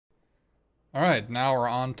Alright, now we're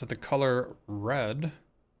on to the color red.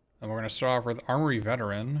 And we're going to start off with Armory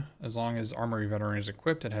Veteran. As long as Armory Veteran is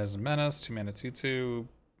equipped, it has Menace, 2 mana 2/2.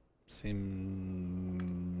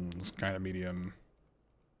 Seems kind of medium.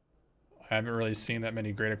 I haven't really seen that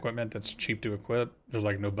many great equipment that's cheap to equip. There's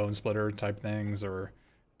like no Bone Splitter type things, or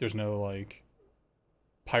there's no like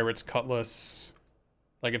Pirate's Cutlass.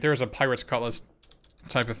 Like if there's a Pirate's Cutlass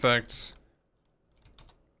type effect,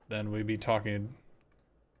 then we'd be talking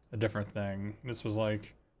a different thing. This was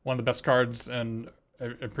like one of the best cards in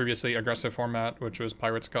a previously aggressive format, which was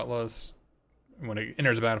Pirate's Cutlass. When it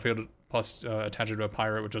enters the battlefield, plus attach it to a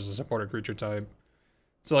pirate, which is a supported creature type.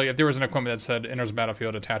 So like if there was an equipment that said enters the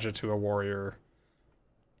battlefield, attach it to a warrior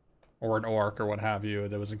or an orc or what have you,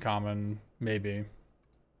 that was in common, maybe.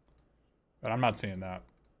 But I'm not seeing that.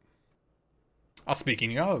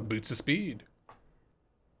 Speaking of, Boots of Speed.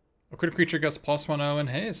 A critter creature gets +1/0 in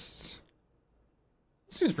haste.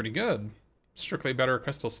 Seems pretty good. Strictly better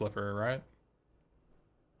Crystal Slipper, right?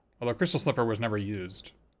 Although Crystal Slipper was never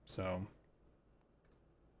used, so...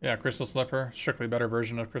 Yeah, Crystal Slipper. Strictly better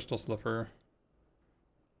version of Crystal Slipper.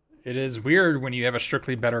 It is weird when you have a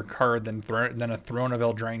strictly better card than a Throne of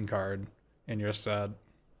Eldraine card in your set.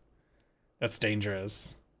 That's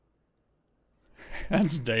dangerous.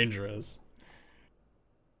 That's dangerous.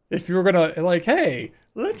 If you were gonna, like, hey,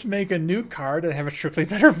 let's make a new card and have a strictly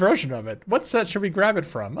better version of it. What set should we grab it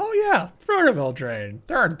from? Oh yeah, Throne of Eldraine.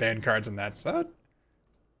 There aren't banned cards in that set.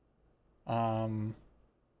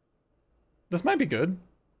 This might be good.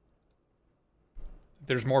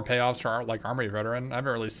 There's more payoffs for like Armory Veteran. I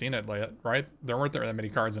haven't really seen it yet, right? There weren't that many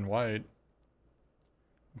cards in white.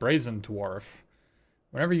 Brazen Dwarf.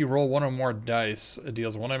 Whenever you roll one or more dice, it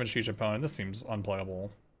deals 1 damage to each opponent. This seems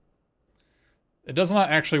unplayable. It does not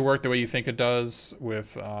actually work the way you think it does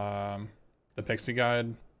with the Pixie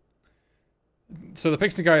Guide. So the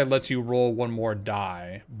Pixie Guide lets you roll one more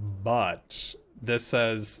die, but this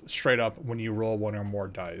says straight up when you roll 1 or more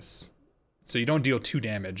dice. So you don't deal 2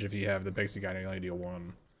 damage if you have the Pixie Guide, you only deal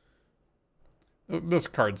 1. This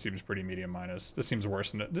card seems pretty medium minus. This seems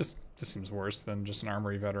worse than this seems worse than just an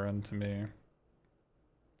Armory Veteran to me.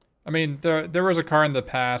 I mean, there was a card in the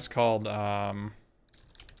past called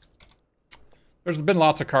there's been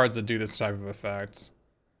lots of cards that do this type of effect.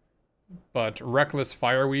 But Reckless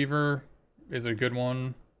Fireweaver is a good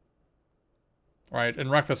one. Right, and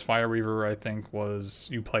Reckless Fireweaver, I think, was...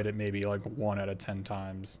 You played it maybe like 1 out of 10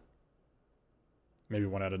 times. Maybe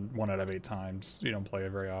 1 out of 8 times. You don't play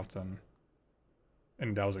it very often.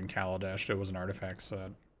 And that was in Kaladesh. It was an artifact set.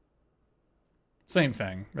 Same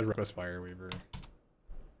thing as Reckless Fireweaver.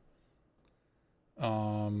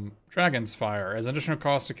 Dragon's Fire. As an additional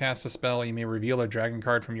cost to cast a spell, you may reveal a dragon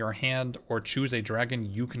card from your hand or choose a dragon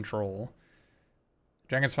you control.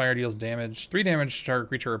 Dragon's Fire deals damage, 3 damage to target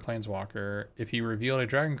creature or planeswalker. If you revealed a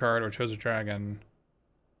dragon card or chose a dragon,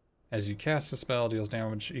 as you cast a spell, deals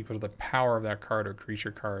damage equal to the power of that card or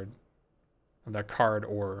creature card. Of that card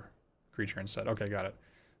or creature instead. Okay, got it.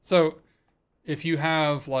 So, if you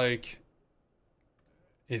have, like...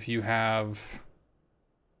 If you have...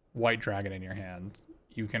 White Dragon in your hand,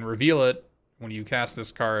 you can reveal it when you cast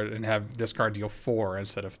this card and have this card deal 4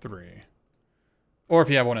 instead of 3. Or if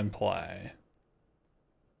you have one in play.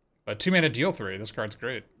 But 2 mana deal 3, this card's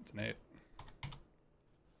great. It's an 8.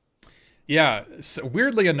 Yeah, so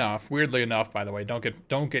weirdly enough, by the way,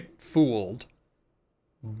 don't get fooled,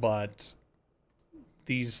 but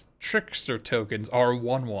these Trickster tokens are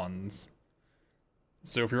 1/1s.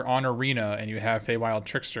 So if you're on Arena and you have Feywild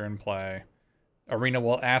Trickster in play, Arena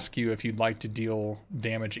will ask you if you'd like to deal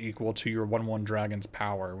damage equal to your 1/1 dragon's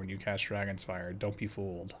power when you cast Dragon's Fire. Don't be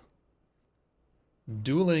fooled.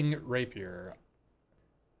 Dueling Rapier.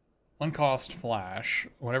 1 cost flash.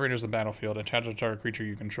 Whenever it enters the battlefield, attach a target creature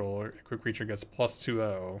you control. Equip creature gets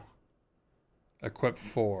 +2/0. Equip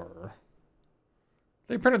 4.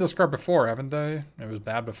 They printed this card before, haven't they? It was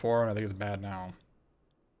bad before, and I think it's bad now.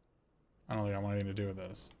 I don't think I want anything to do with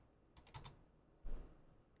this.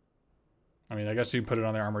 I mean, I guess you put it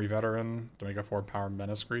on the Armory Veteran to make a 4-power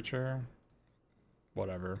menace creature.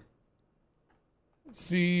 Whatever.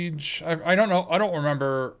 Siege. I don't know. I don't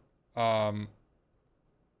remember. Yeah,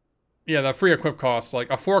 the free equip cost, like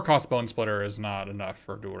a 4-cost Bone Splitter is not enough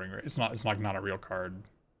for dueling. It's like not a real card.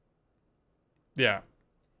 Yeah.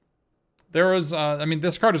 There was, I mean,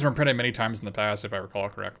 this card has been printed many times in the past, if I recall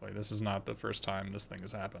correctly. This is not the first time this thing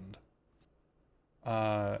has happened.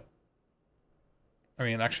 I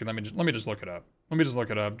mean, actually, let me just look it up. Let me just look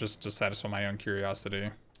it up just to satisfy my own curiosity.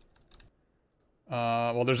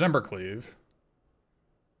 Well, there's Embercleave.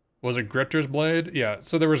 Was it Grifter's Blade? Yeah,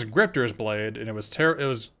 so there was Grifter's Blade, and it was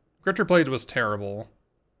Grifter Blade was terrible.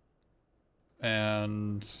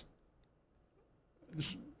 And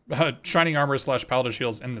Shining Armor / Paladin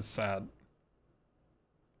Shields in the set.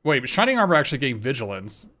 Wait, but Shining Armor actually gave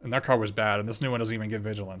Vigilance, and that card was bad, and this new one doesn't even give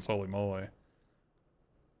Vigilance. Holy moly.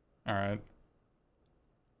 Alright.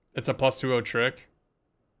 It's a +2/0 trick.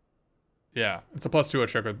 Yeah, it's a +2/0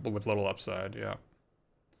 trick with little upside, yeah.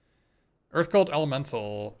 Earth Cult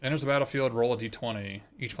Elemental. Enters the battlefield, roll a d20.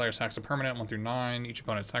 Each player sacks a permanent, 1 through 9. Each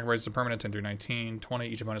opponent sacrifices a permanent, 10 through 19. 20,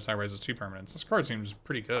 each opponent sacrifices 2 permanents. This card seems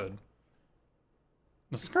pretty good.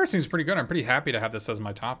 This card seems pretty good. I'm pretty happy to have this as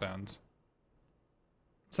my top end.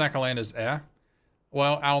 Sack a land is eh.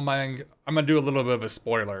 Well, Almang, I'm going to do a little bit of a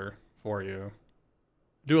spoiler for you.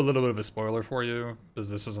 Because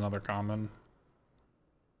this is another common.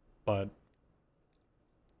 But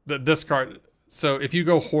this card... So if you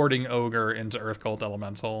go Hoarding Ogre into Earth Cult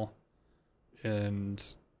Elemental, and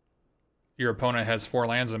your opponent has 4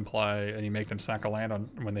 lands in play, and you make them sack a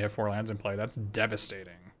land when they have 4 lands in play, that's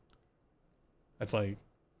devastating. That's like,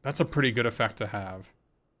 that's a pretty good effect to have.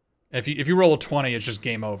 If you roll a 20, it's just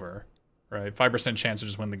game over, right? 5% chance to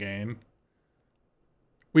just win the game.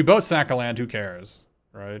 We both sack a land, who cares,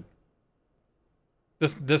 right?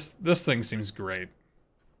 This thing seems great.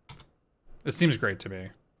 It seems great to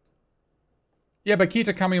me. Yeah, but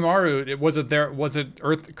Kita Kamimaru, was it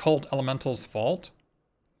Earth Cult Elemental's fault?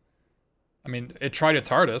 I mean, it tried its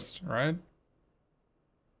hardest, right?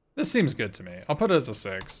 This seems good to me. I'll put it as a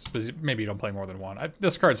 6, because maybe you don't play more than 1.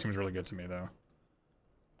 This card seems really good to me, though.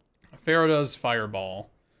 Pharaoh's Fireball.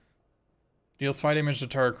 Deals 5 damage to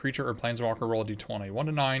target creature or planeswalker, roll a d20. 1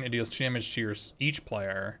 to 9, it deals 2 damage to each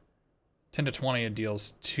player. 10 to 20, it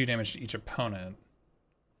deals 2 damage to each opponent.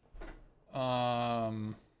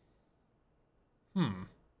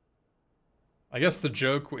 I guess the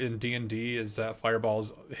joke in D&D is that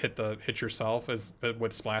fireballs hit yourself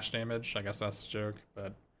with splash damage. I guess that's the joke,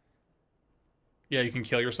 but yeah, you can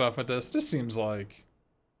kill yourself with this. This seems like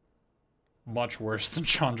much worse than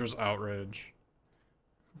Chandra's Outrage.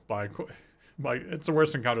 It's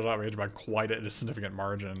worse than Chandra's Outrage by quite a significant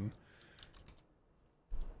margin.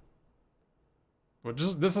 But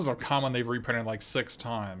this is a common they've reprinted like 6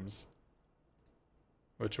 times.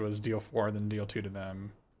 Which was deal 4, then deal 2 to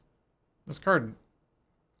them. This card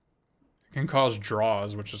can cause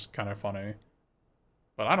draws, which is kind of funny.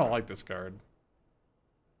 But I don't like this card.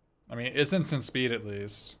 I mean, it's instant speed at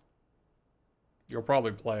least. You'll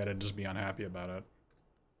probably play it and just be unhappy about it.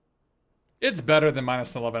 It's better than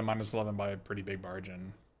 -11 by a pretty big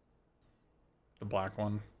margin. The black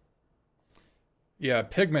one. Yeah,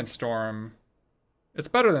 Pigment Storm. It's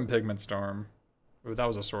better than Pigment Storm. But that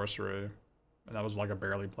was a sorcery. And that was like a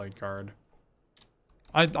barely played card.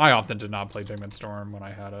 I often did not play Pigment Storm when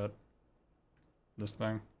I had it. This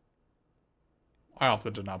thing. I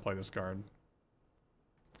often did not play this card.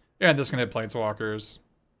 Yeah, this can hit Planeswalkers.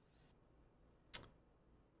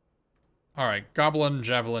 Alright, Goblin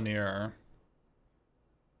Javelineer.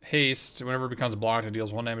 Haste, whenever it becomes blocked, it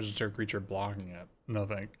deals 1 damage to a creature blocking it. No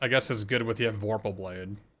thanks. I guess it's good with the Vorpal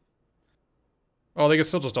Blade. Oh, they can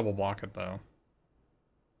still just double block it though.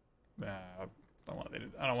 Nah, I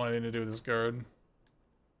don't want anything to do with this card.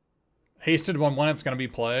 Hasted when it's going to be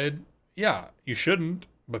played. Yeah, you shouldn't,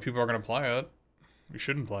 but people are going to play it. You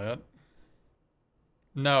shouldn't play it.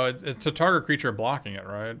 No, it's a target creature blocking it,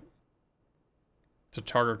 right? It's a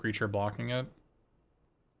target creature blocking it.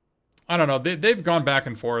 I don't know. They've gone back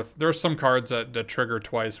and forth. There are some cards that trigger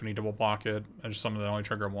twice when you double block it, and some that only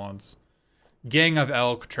trigger once. Gang of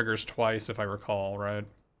Elk triggers twice, if I recall, right?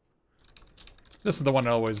 This is the one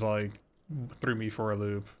that always, like, threw me for a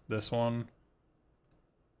loop. This one.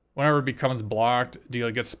 Whenever it becomes blocked,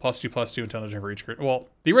 deal gets +2/+2 intelligence for each creature. Well,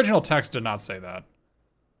 the original text did not say that.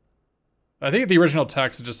 I think the original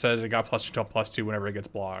text just said it got +2/+2 whenever it gets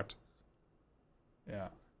blocked. Yeah.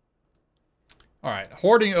 Alright.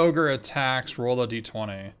 Hoarding Ogre attacks, roll a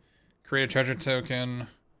d20. Create a treasure token.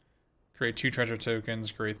 Create 2 treasure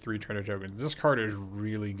tokens. Create 3 treasure tokens. This card is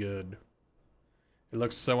really good. It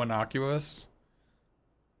looks so innocuous.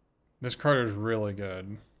 This card is really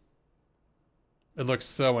good. It looks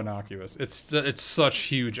so innocuous. It's such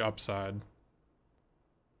huge upside.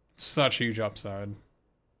 Such huge upside.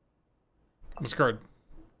 This card.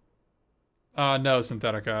 No,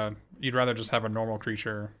 Synthetica. You'd rather just have a normal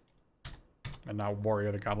creature and not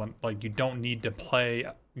Warrior the Goblin. Like, you don't need to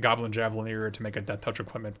play Goblin Javelineer to make a Death Touch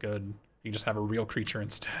equipment good. You just have a real creature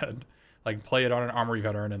instead. Like, play it on an Armory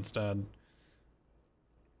Veteran instead.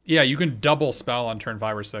 Yeah, you can double spell on turn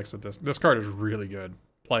 5 or 6 with this. This card is really good.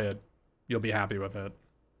 Play it. You'll be happy with it.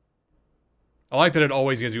 I like that it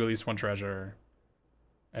always gives you at least 1 treasure.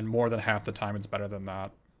 And more than half the time it's better than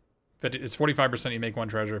that. It's 45% you make 1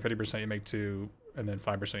 treasure, 50% you make 2, and then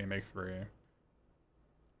 5% you make 3.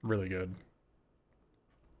 Really good.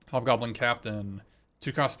 Hobgoblin Captain.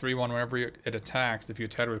 2 cost 3/1 whenever it attacks. If you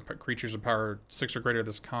attack with creatures of power 6 or greater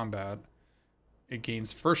this combat, it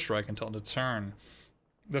gains first strike until end of turn.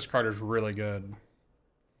 This card is really good.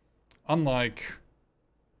 Unlike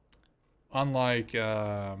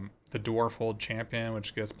the Dwarfhold Champion,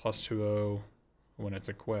 which gets +2/0 when it's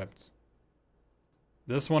equipped.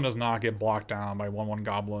 This one does not get blocked down by 1/1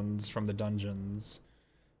 goblins from the dungeons.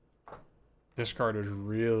 This card is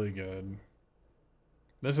really good.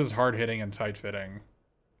 This is hard hitting and tight fitting.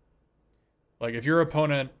 Like if your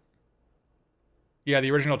opponent, yeah,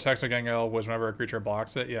 the original text of Gangel was whenever a creature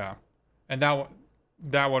blocks it, yeah, and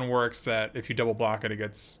that one works. That if you double block it, you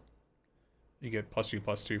get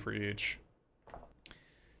 +2/+2 for each.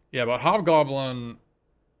 Yeah, but Hobgoblin,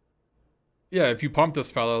 yeah, if you pump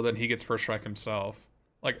this fellow, then he gets first strike himself.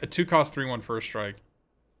 Like a 2 cost 3/1 first strike,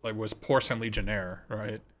 like was Porcelain Legionnaire,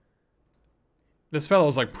 right? This fellow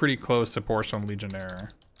is like pretty close to Porcelain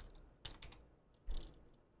Legionnaire.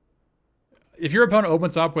 If your opponent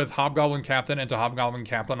opens up with Hobgoblin Captain into Hobgoblin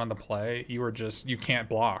Captain on the play, you can't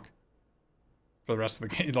block for the rest of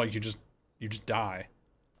the game. Like you just die.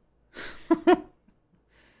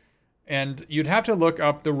 And you'd have to look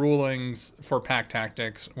up the rulings for pack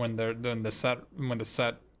tactics when the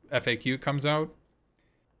set FAQ comes out.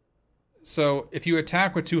 So if you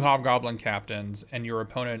attack with 2 Hobgoblin Captains and your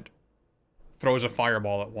opponent throws a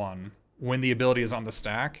fireball at one when the ability is on the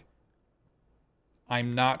stack,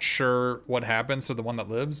 I'm not sure what happens to the one that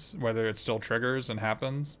lives, whether it still triggers and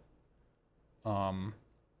happens. You're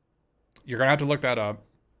gonna have to look that up.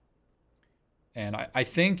 And I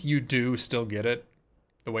think you do still get it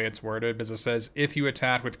the way it's worded, because it says if you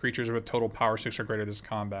attack with creatures with total power 6 or greater this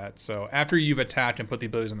combat. So after you've attacked and put the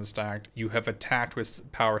abilities in the stack, you have attacked with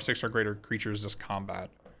power 6 or greater creatures this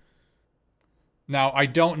combat. Now, I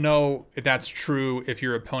don't know if that's true if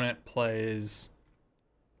your opponent plays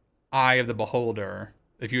Eye of the Beholder.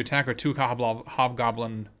 If you attack with 2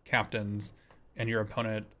 Hobgoblin Captains and your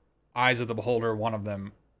opponent Eyes of the Beholder, one of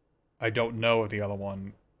them, I don't know if the other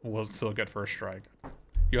one will still get first strike.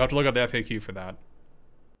 You have to look at the FAQ for that.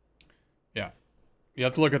 Yeah, you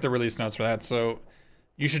have to look at the release notes for that. So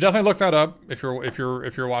you should definitely look that up if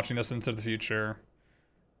you're watching this into the future,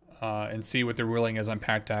 and see what the ruling is on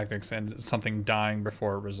pack tactics and something dying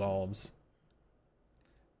before it resolves.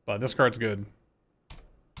 But this card's good.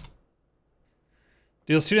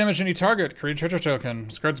 Deals 2 damage to any target. Create a treasure token.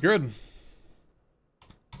 This card's good.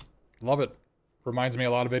 Love it. Reminds me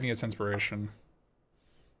a lot of Igneous Inspiration.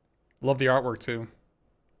 Love the artwork too.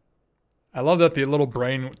 I love that the little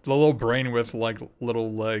brain with like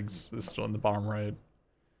little legs is still in the bottom right.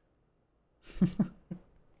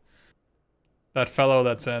 That fellow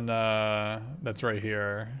that's in that's right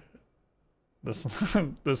here. This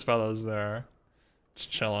this fellow's there. Just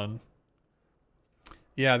chilling.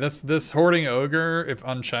 Yeah, this hoarding ogre, if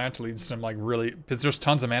unchecked, leads to some like really, because there's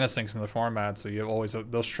tons of mana sinks in the format, so you have always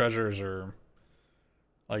those treasures are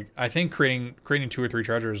like, I think creating 2 or 3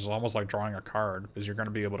 treasures is almost like drawing a card, because you're going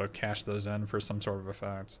to be able to cash those in for some sort of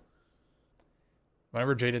effect.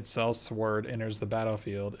 Whenever Jaded Sellsword enters the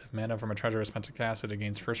battlefield, if mana from a treasure is spent to cast it, it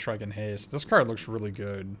gains first strike and haste. This card looks really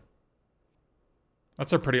good.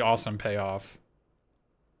 That's a pretty awesome payoff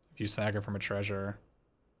if you sack it from a treasure.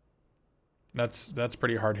 That's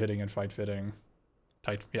pretty hard hitting and fight fitting.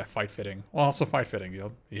 Fight fitting. Well, also fight fitting.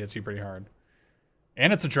 He hits you pretty hard.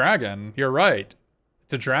 And it's a dragon. You're right.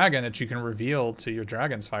 It's a dragon that you can reveal to your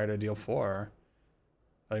Dragon's Fire to deal 4.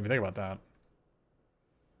 I didn't even think about that.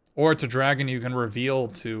 Or it's a dragon you can reveal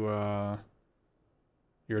to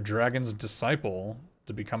your Dragon's Disciple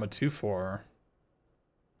to become a 2/4.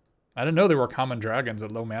 I didn't know there were common dragons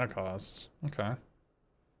at low mana costs. Okay.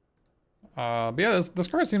 But yeah, this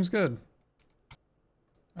card seems good.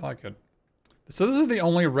 I like it. So this is the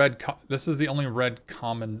only red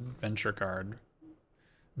common venture card.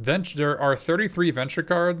 There are 33 venture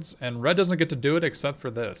cards, and red doesn't get to do it except for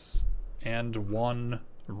this and 1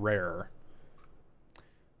 rare.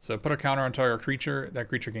 So put a counter on target creature. That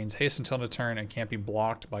creature gains haste until end of turn and can't be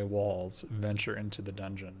blocked by walls. Venture into the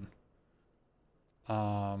dungeon.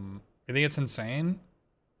 You think it's insane?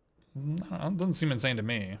 I don't know, it doesn't seem insane to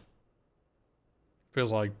me.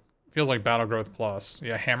 Feels like Battle Growth Plus.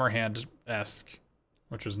 Yeah, Hammerhand-esque,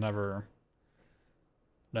 which was never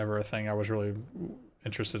a thing I was really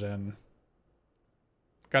interested in.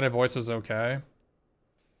 Guided Voice was okay.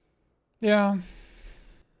 Yeah.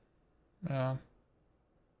 Yeah.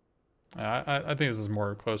 I think this is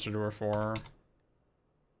more closer to a 4.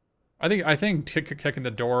 I think kicking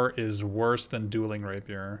the door is worse than Dueling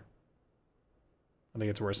Rapier. I think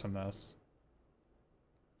it's worse than this.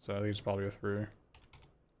 So I think it's probably a 3.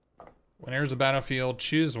 When enters the battlefield,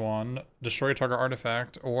 choose one, destroy a target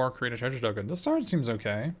artifact, or create a treasure token. This card seems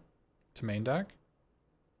okay to main deck.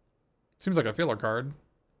 Seems like a filler card.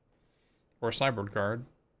 Or a sideboard card.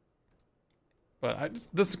 But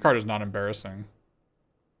this card is not embarrassing.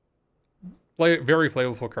 Very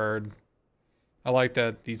flavorful card. I like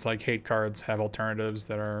that these like hate cards have alternatives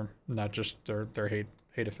that are not just their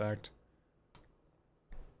hate effect.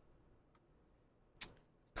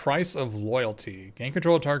 Price of Loyalty. Gain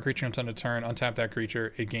control of target creature until end of turn. Untap that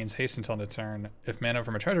creature. It gains haste until end of turn. If mana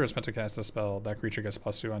from a treasure is spent to cast a spell, that creature gets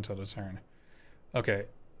 +2 until the turn. Okay,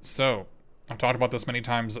 so I've talked about this many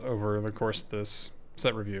times over the course of this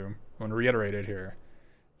set review. I'm going to reiterate it here.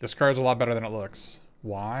 This card's a lot better than it looks.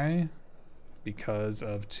 Why? Because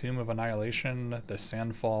of Tomb of Annihilation, the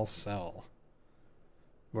Sandfall Cell,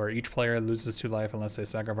 where each player loses 2 life unless they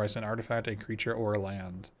sacrifice an artifact, a creature, or a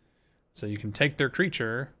land. So you can take their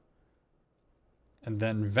creature and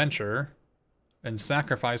then venture and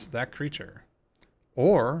sacrifice that creature.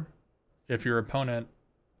 Or if your opponent,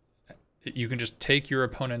 you can just take your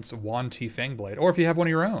opponent's Wanty Fangblade, or if you have one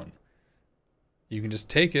of your own, you can just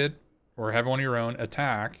take it or have one of your own,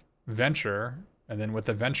 attack, venture, and then with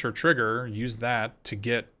the venture trigger, use that to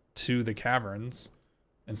get to the caverns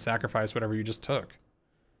and sacrifice whatever you just took.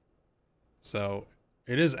 So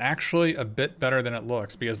it is actually a bit better than it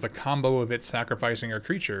looks because the combo of it sacrificing a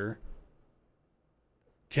creature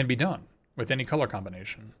can be done with any color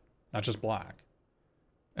combination, not just black.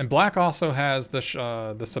 And black also has the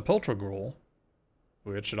Sepulchral Ghoul,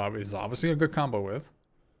 which it is obviously a good combo with.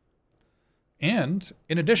 And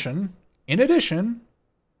in addition,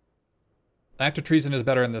 Act of Treason is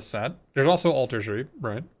better in this set. There's also Altar's Reap,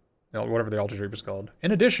 right? Whatever the Altar's Reap is called.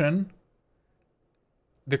 In addition,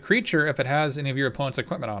 the creature, if it has any of your opponent's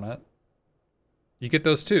equipment on it, you get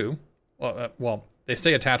those too. Well, they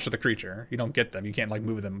stay attached to the creature. You don't get them. You can't like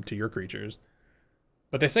move them to your creatures.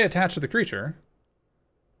 But they stay attached to the creature.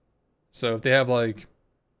 So if they have like,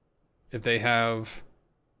 like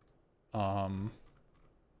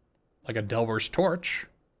a Delver's Torch.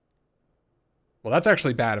 Well, that's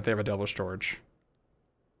actually bad if they have a Delver's Torch.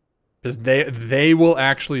 Because they will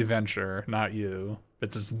actually venture, not you.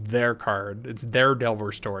 It's just their card. It's their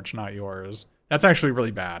Delver's Torch, not yours. That's actually really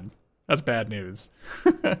bad. That's bad news.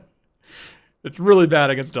 It's really bad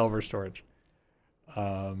against Delver's Torch.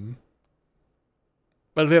 But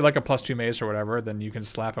if they have like a +2 mace or whatever, then you can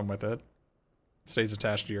slap them with it. Stays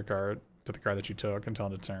attached to your card, to the card that you took until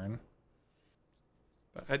end of turn.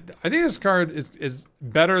 I think this card is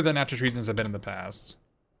better than After Treasons have been in the past.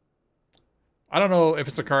 I don't know if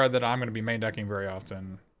it's a card that I'm going to be main decking very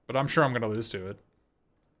often, but I'm sure I'm going to lose to it.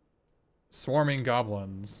 Swarming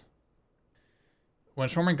Goblins. When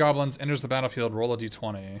Swarming Goblins enters the battlefield, roll a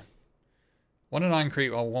d20. 1-9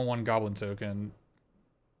 create a 1/1 Goblin token.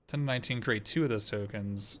 10-19 create 2 of those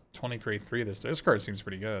tokens. 20 create 3 of this. This card seems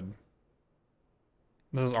pretty good.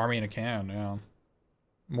 This is Army in a Can, yeah.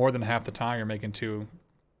 More than half the time you're making 2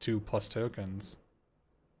 plus tokens.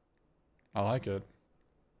 I like it.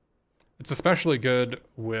 It's especially good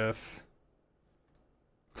with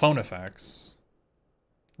clone effects.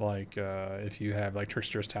 Like, if you have, like,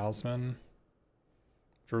 Trickster's Talisman.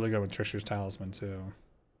 It's really good with Trickster's Talisman, too.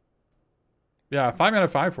 Yeah, 5-mana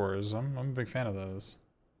 5/4s. I'm a big fan of those.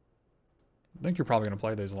 I think you're probably going to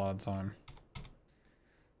play these a lot of the time.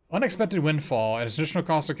 Unexpected Windfall. At additional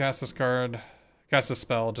cost to cast this card, cast a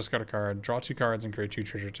spell, discard a card, draw 2 cards, and create 2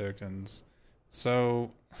 treasure tokens.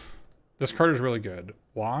 So, this card is really good.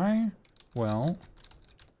 Why? Well,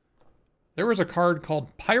 there was a card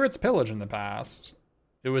called Pirate's Pillage in the past.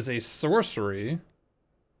 It was a sorcery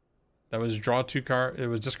that was draw 2 cards. It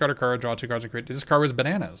was discard a card, draw 2 cards, and create. This card was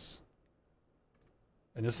bananas.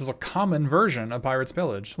 And this is a common version of Pirate's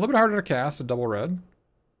Pillage. A little bit harder to cast, a double red,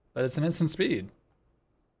 but it's an instant speed.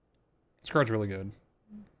 This card's really good.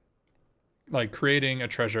 Like, creating a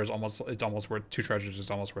treasure is almost worth 2 treasures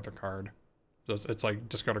is almost worth a card. So it's like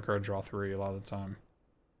discard a card, draw 3 a lot of the time.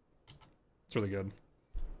 It's really good.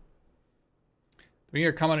 When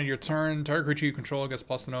you're coming on your turn, target creature you control gets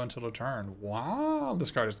 +0 until the turn. Wow,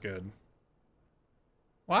 this card is good.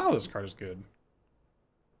 Wow, this card is good.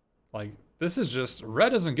 Like, this is just, red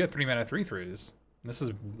doesn't get 3-mana 3/3s. This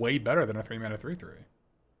is way better than a 3-mana 3/3.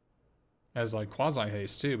 Has like quasi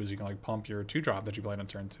haste too, because you can like pump your 2-drop that you played on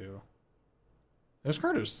turn 2. This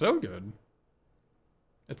card is so good.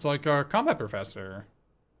 It's like a Combat Professor.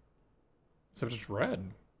 Except it's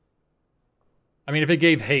red. I mean, if it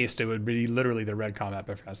gave haste, it would be literally the red Combat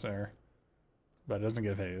Professor. But it doesn't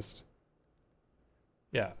give haste.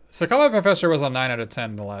 Yeah. So Combat Professor was on 9 out of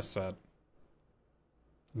 10 in the last set.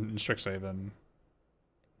 in Strixhaven.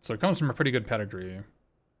 So it comes from a pretty good pedigree.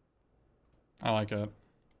 I like it.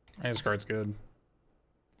 I think this card's good.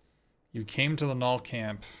 You came to the Null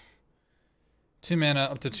Camp. 2 mana,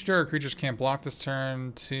 up to 2 target creatures can't block this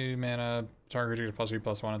turn. 2 mana, target creatures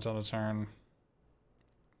 +3/+1 until the turn.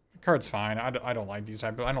 The card's fine. I don't like these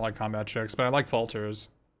type of, I don't like combat checks, but I like falters.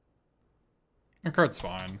 The card's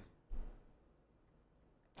fine.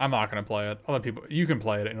 I'm not gonna play it. Other people, you can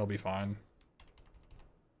play it and it'll be fine.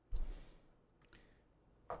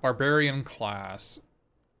 Barbarian class.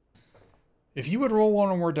 If you would roll 1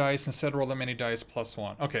 or more dice, instead roll the many dice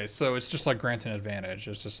 +1. Okay, so it's just like grant an advantage.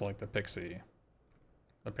 It's just like the Pixie.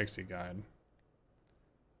 The Pixie guide.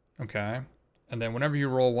 Okay. And then whenever you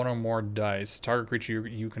roll 1 or more dice, target creature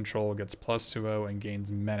you control gets +2/0 and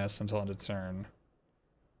gains menace until end of turn.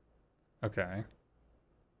 Okay.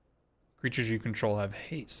 Creatures you control have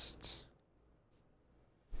haste.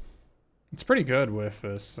 It's pretty good with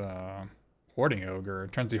this Hoarding Ogre.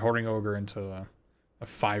 It turns the Hoarding Ogre into a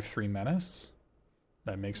 5/3 menace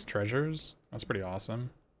that makes treasures. That's pretty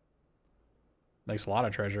awesome. Makes a lot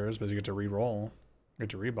of treasures, but you get to re-roll. You get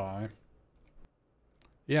to rebuy.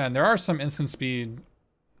 Yeah, and there are some instant speed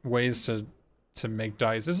ways to make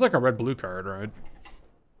dice. This is like a red-blue card, right?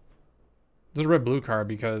 This is a red-blue card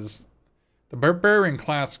because the Barbarian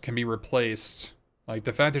class can be replaced. Like,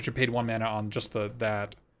 the fact that you paid 1 mana on just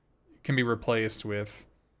that can be replaced with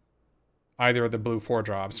either of the blue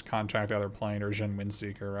 4-drops, Contact Other Plane, or Jin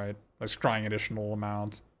Windseeker, right? Like, scrying additional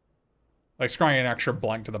amount. Like, scrying an extra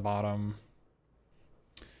blank to the bottom.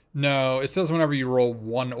 No, it says whenever you roll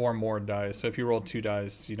 1 or more dice. So if you roll 2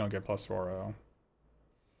 dice, you don't get +4/0.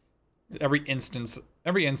 Every instance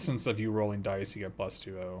of you rolling dice, you get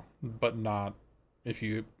 +2/0. But not if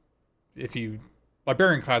you...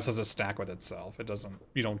 Barbarian class has a stack with itself. It doesn't...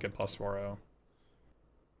 You don't get +4/0.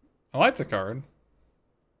 I like the card.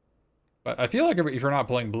 But I feel like if you're not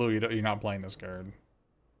playing blue, you're not playing this card.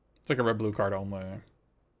 It's like a red-blue card only.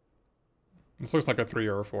 This looks like a 3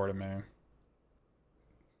 or a 4 to me.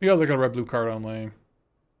 Feels like a red-blue card only.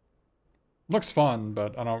 Looks fun,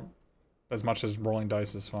 but I don't... As much as rolling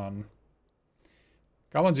dice is fun.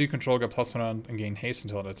 Goblins you control get +1 and gain haste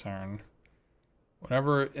until end of turn.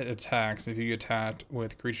 Whenever it attacks, if you get attacked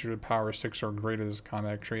with creatures with power 6 or greater this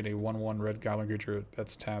combat, create a 1/1 red goblin creature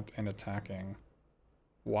that's tapped and attacking.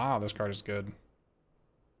 Wow, this card is good.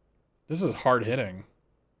 This is hard hitting.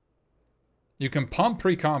 You can pump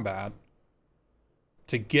pre-combat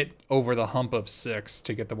to get over the hump of 6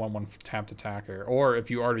 to get the 1/1 tapped attacker. Or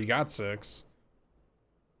if you already got 6,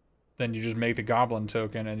 then you just make the goblin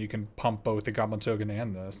token and you can pump both the goblin token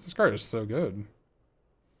and this. This card is so good.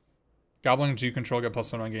 Goblins you control get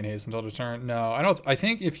 +1 and gain haste until the turn. No, I don't. I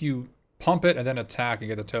think if you pump it and then attack and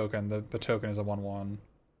get the token, the token is a 1/1.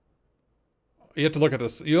 You have to look at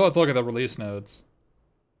this. You'll have to look at the release notes.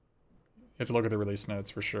 You have to look at the release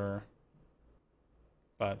notes for sure.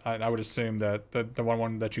 But I would assume that the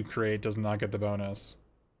 1/1 that you create does not get the bonus.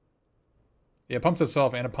 Yeah, it pumps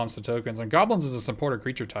itself and it pumps the tokens. And goblins is a supported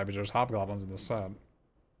creature type, because there's hobgoblins in this set.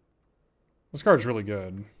 This card is really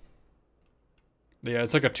good. Yeah,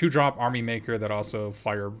 it's like a 2-drop army maker that also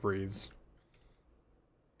fire breathes.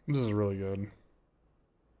 This is really good.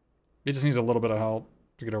 It just needs a little bit of help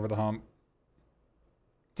to get over the hump.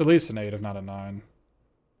 It's at least an 8, if not a 9.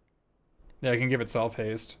 Yeah, it can give itself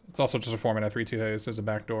haste. It's also just a 4-mana 3/2 haste. There's a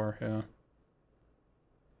backdoor, yeah.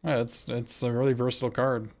 Yeah, it's a really versatile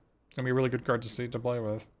card. It's gonna be a really good card to play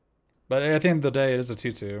with. But at the end of the day, it is a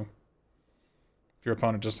 2/2. If your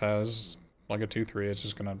opponent just has like a 2/3,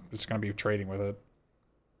 it's gonna be trading with it.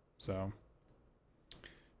 So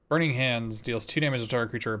Burning Hands deals 2 damage to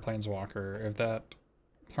target creature or planeswalker. If that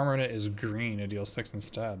permanent is green, it deals 6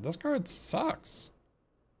 instead. This card sucks.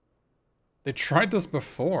 They tried this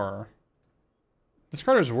before. This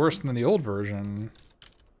card is worse than the old version.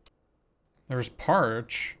 There's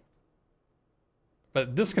Parch.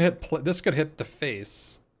 But this could hit the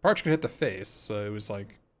face. Parch could hit the face, so it was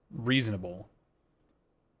like reasonable.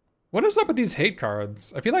 What is up with these hate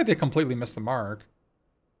cards? I feel like they completely missed the mark.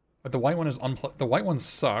 But the white one is the white one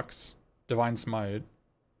sucks. Divine Smite.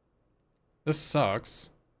 This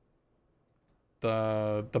sucks.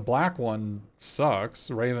 The black one sucks.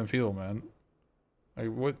 Ray of Enfeeblement. Like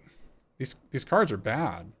what? These cards are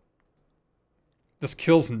bad. This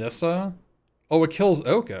kills Nissa. Oh, it kills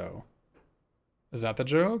Oko. Is that the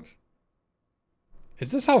joke?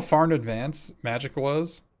 Is this how far in advance Magic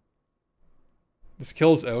was? This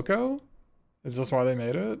kills Oko? Is this why they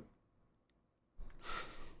made it?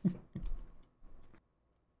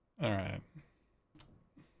 Alright.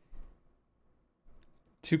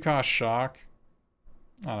 2-cost shock.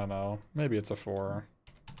 I don't know. Maybe it's a 4.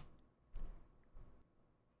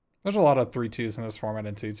 There's a lot of 3-2s in this format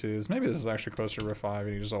and 2-2s. Maybe this is actually closer to a 5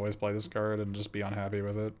 and you just always play this card and just be unhappy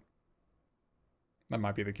with it. That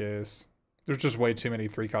might be the case. There's just way too many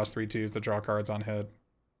 3-cost 3-2s that draw cards on hit.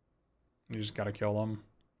 You just gotta kill them.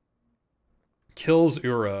 Kills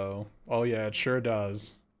Uro. Oh yeah, it sure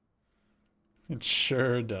does. It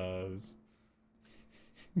sure does.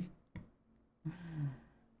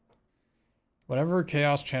 Whenever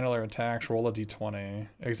Chaos Channeler attacks, roll a d20.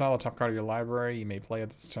 Exile the top card of your library. You may play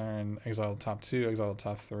it this turn. Exile the top 2, exile the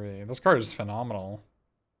top 3. This card is phenomenal.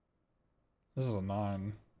 This is a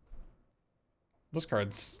 9.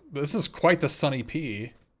 This is quite the Sunny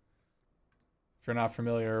P. If you're not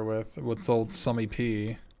familiar with what's old Sunny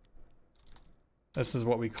P. This is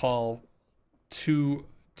what we call 2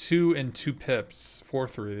 and 2 pips,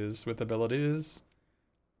 4/3s with abilities.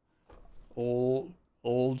 Old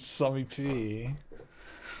Summy P.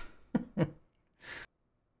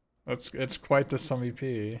 It's quite the Summy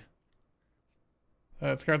P.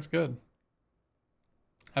 This card's good.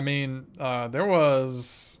 I mean,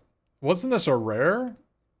 wasn't this a rare?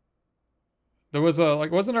 There was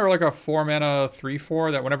wasn't there like a 4-mana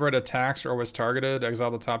 3/4 that whenever it attacks or was targeted, exile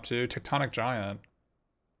the top 2? Tectonic Giant.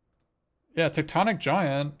 Yeah, Tectonic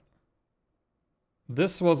Giant.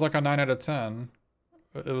 This was like a 9 out of 10.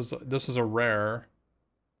 This was a rare.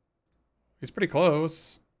 He's pretty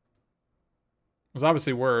close. It was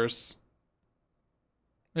obviously worse.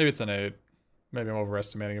 Maybe it's an 8. Maybe I'm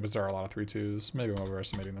overestimating it, but there are a lot of 3-2s. Maybe I'm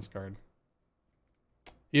overestimating this card.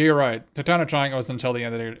 Yeah, you're right. Tectonic Giant goes until the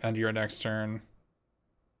end of your next turn.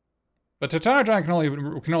 But Tectonic Giant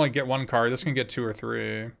can only get 1 card. This can get 2 or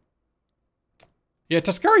 3. Yeah,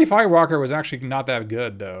 Tuscari Firewalker was actually not that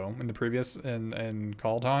good though in the previous in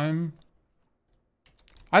call time.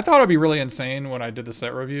 I thought it'd be really insane when I did the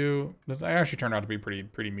set review. This actually turned out to be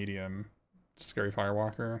pretty medium. Tuscari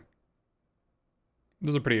Firewalker.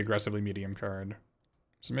 This is a pretty aggressively medium card.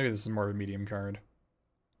 So maybe this is more of a medium card.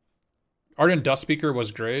 Ardent Dustspeaker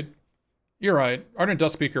was great. You're right. Ardent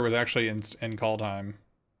Dustspeaker was actually in call time.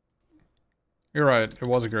 You're right. It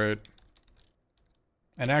was great.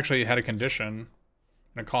 And actually it had a condition.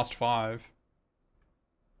 And it cost 5.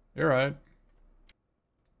 You're right.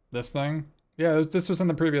 This thing? Yeah, this was in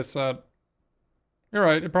the previous set. You're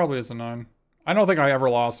right. It probably is a 9. I don't think I ever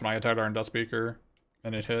lost when I attacked Ardent Dustspeaker.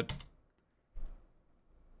 And it hit.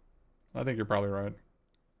 I think you're probably right.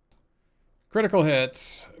 Critical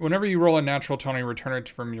hit. Whenever you roll a natural 20, return it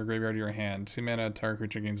from your graveyard to your hand. 2 mana, target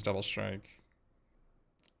creature gains double strike.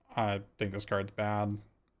 I think this card's bad.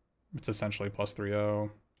 It's essentially plus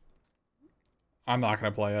 3/0. I'm not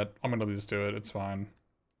going to play it. I'm going to lose to it. It's fine.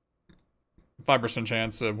 5%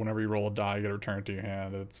 chance of whenever you roll a die, you get to return it to your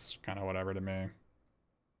hand. It's kind of whatever to me.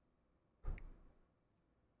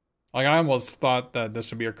 Like, I almost thought that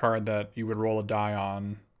this would be a card that you would roll a die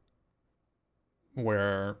on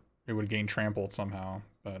where it would gain trampled somehow,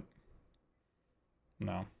 but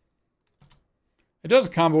no. It does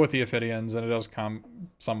combo with the Ophidians, and it does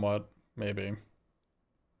somewhat, maybe.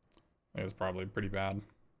 It's probably pretty bad.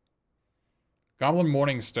 Goblin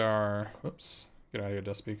Morningstar. Whoops. Get out of here,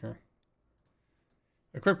 Dustspeaker.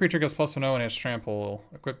 Equipped creature gets +1/0 and has trample.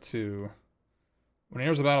 Equipped 2. When it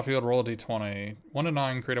enters the battlefield, roll a d20. 1 to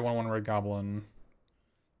 9, create a 1/1 red goblin.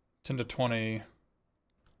 10 to 20,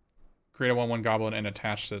 create a 1/1 goblin and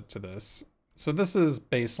attach it to this. So this is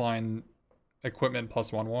baseline equipment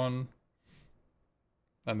 +1/1.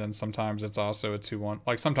 And then sometimes it's also a 2/1.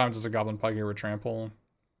 Like sometimes it's a goblin puggy with trample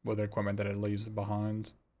with equipment that it leaves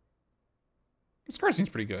behind. This card seems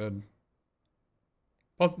pretty good.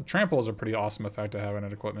 Plus, the trample is a pretty awesome effect to have in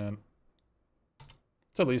an equipment.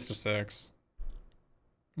 It's at least a 6.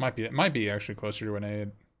 It might be actually closer to an 8.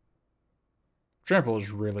 Trample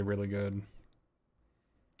is really, really good.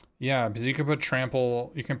 Yeah, because you can put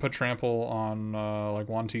trample on like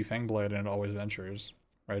 1/2 Fangblade and it always ventures.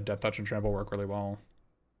 Right? Death Touch and Trample work really well.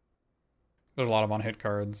 There's a lot of on-hit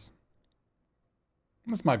cards.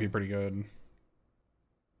 This might be pretty good.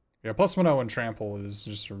 Yeah, +1/0 and trample is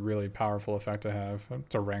just a really powerful effect to have.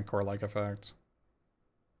 It's a Rancor-like effect.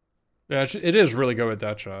 Yeah, it is really good with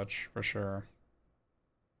Death Touch, for sure.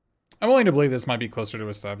 I'm willing to believe this might be closer to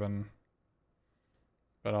a 7.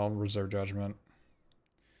 But I'll reserve judgment.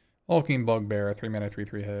 Hulking Bugbear, 3 mana,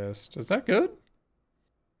 3/3 haste. Is that good?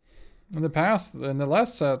 In the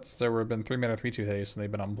last sets, there have been 3 mana, 3/2 haste, and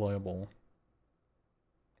they've been unplayable.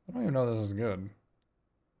 I don't even know this is good.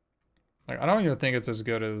 Like, I don't even think it's as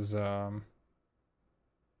good as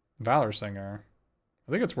Valor Singer.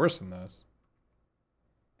 I think it's worse than this.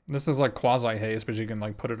 This is like quasi haste, but you can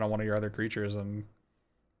like put it on one of your other creatures and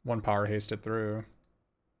 1 power haste it through.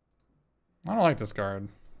 I don't like this card.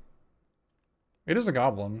 It is a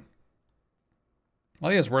goblin. I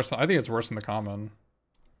think it's worse. I think it's worse than the common.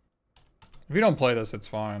 If you don't play this, it's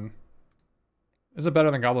fine. Is it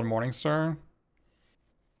better than Goblin Morningstar?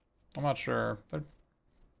 I'm not sure.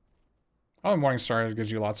 Goblin Morningstar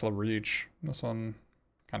gives you lots of reach. This one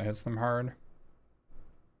kind of hits them hard.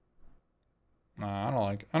 Nah, I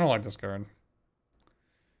don't like this card.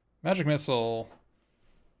 Magic Missile.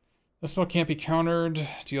 This spell can't be countered.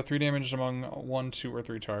 Deal 3 damage among 1, 2, or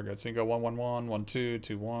 3 targets. So you go 1, 1, 1, 1, 2,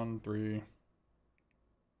 2, 1, 3.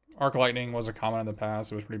 Arc Lightning was a common in the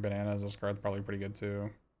past. It was pretty bananas. This card's probably pretty good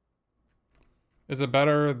too. Is it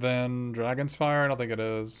better than Dragon's Fire? I don't think it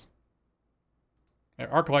is. Yeah,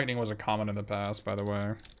 Arc Lightning was a common in the past, by the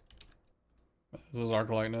way. This is Arc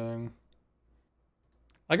Lightning.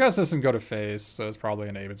 I guess this can go to face, so it's probably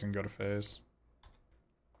an 8 it's gonna go to face.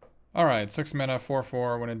 Alright, 6 mana,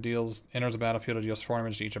 4/4. When it enters the battlefield, it deals 4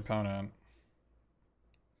 damage to each opponent.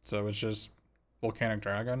 So it's just Volcanic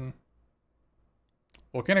Dragon.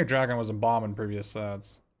 Volcanic Dragon was a bomb in previous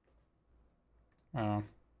sets. Oh.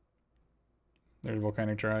 There's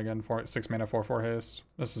Volcanic Dragon, 6 mana, 4/4 haste.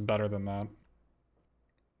 This is better than that.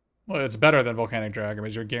 Well, it's better than Volcanic Dragon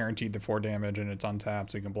because you're guaranteed the 4 damage and it's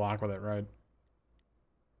untapped, so you can block with it, right?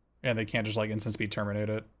 And they can't just like instant speed terminate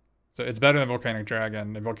it. So it's better than Volcanic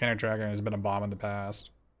Dragon, and Volcanic Dragon has been a bomb in the past.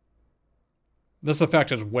 This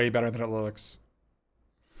effect is way better than it looks.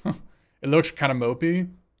 It looks kind of mopey,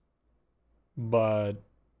 but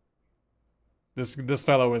this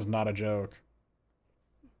fellow is not a joke.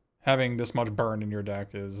 Having this much burn in your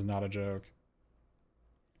deck is not a joke.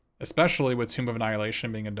 Especially with Tomb of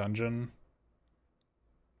Annihilation being a dungeon.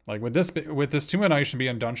 Like with this Tomb of Annihilation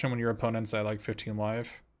being a dungeon when your opponent's at like 15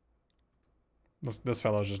 life. This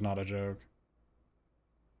fellow's just not a joke.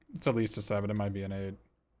 It's at least a 7. It might be an 8.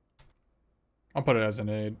 I'll put it as an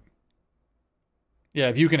 8. Yeah,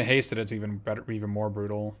 if you can haste it, it's even better, even more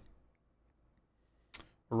brutal.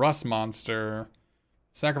 Rust Monster.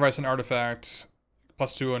 Sacrifice an artifact.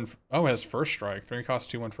 +2 and... Oh, it has First Strike. 3 cost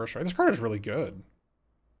 2, 1 First Strike. This card is really good.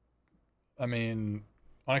 I mean,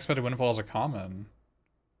 Unexpected Windfall is a common.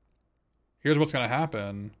 Here's what's going to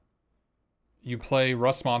happen. You play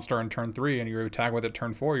Rust Monster on turn 3 and you attack with it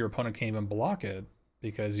turn 4, your opponent can't even block it.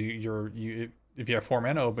 Because if you have 4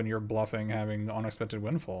 mana open, you're bluffing having Unexpected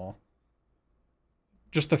Windfall.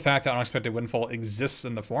 Just the fact that Unexpected Windfall exists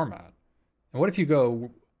in the format. And what if you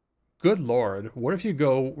go... Good lord. What if you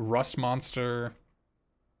go Rust Monster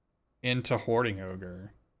into Hoarding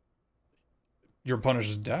Ogre? Your opponent's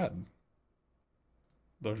just dead.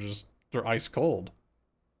 They're ice cold.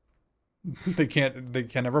 They can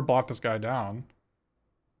never block this guy down.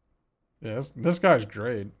 Yeah, this guy's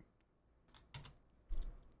great.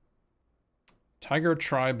 Tiger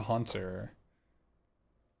Tribe Hunter.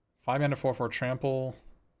 5 mana 4/4 trample.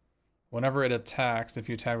 Whenever it attacks, if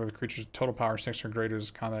you attack with a creature's total power 6 or greater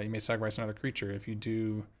is combat, you may sacrifice another creature. If you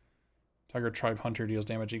do, Tiger Tribe Hunter deals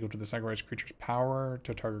damage equal to the sacrificed creature's power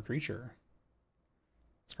to a target creature.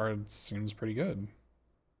 This card seems pretty good.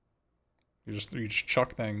 You just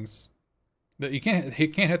chuck things. He can't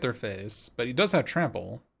hit their face, but he does have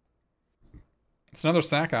trample. It's another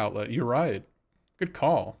sack outlet. You're right. Good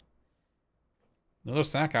call. Another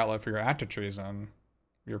sack outlet for your Act of Treason.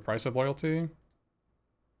 Your Price of Loyalty.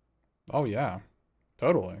 Oh yeah,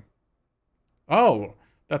 totally. Oh,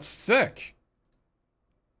 that's sick.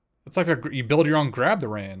 It's like you build your own Grab the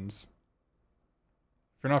Reins.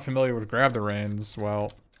 If you're not familiar with Grab the Reins,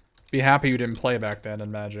 well, be happy you didn't play back then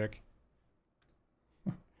in Magic.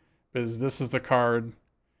 Because this is the card.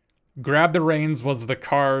 Grab the Reins was the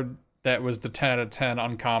card that was the 10 out of 10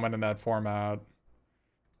 uncommon in that format.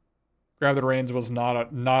 Grab the Reins was not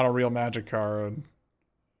a real Magic card.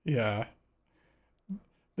 Yeah.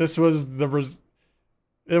 This was the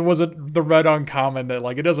red uncommon that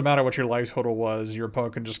like it doesn't matter what your life total was, your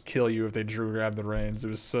opponent could just kill you if they grab the reins. It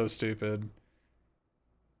was so stupid.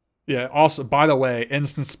 Yeah, also by the way,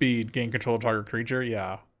 instant speed, gain control of target creature,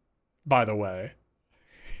 yeah. By the way.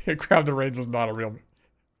 Grab the reins was not a real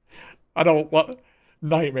I don't want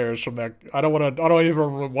nightmares from that. I don't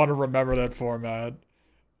even want to remember that format.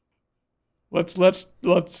 Let's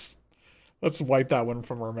wipe that one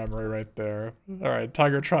from our memory right there. Alright,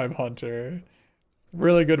 Tiger Tribe Hunter.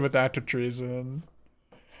 Really good with Act of Treason.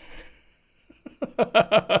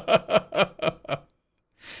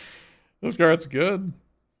 This card's good.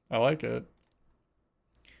 I like it.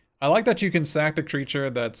 I like that you can sack the creature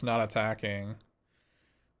that's not attacking.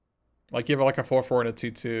 Like you have like a 4/4 and a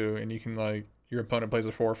 2/2, and you can like your opponent plays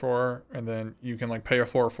a 4/4, and then you can like pay a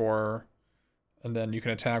 4/4. And then you can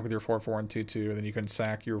attack with your 4/4 and 2/2, and then you can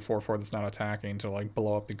sack your 4/4 that's not attacking to like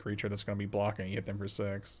blow up the creature that's going to be blocking. You hit them for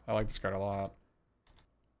 6. I like this card a lot.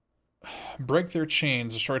 Break their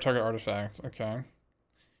chains, destroy target artifacts. Okay.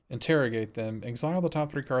 Interrogate them. Exile the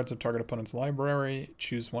top 3 cards of target opponent's library.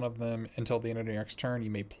 Choose one of them until the end of your next turn. You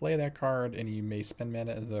may play that card, and you may spend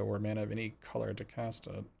mana as or mana of any color to cast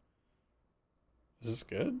it. Is this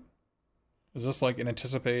good? Is this like an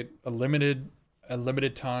anticipate a limited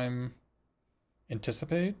time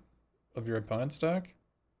anticipate of your opponent's deck?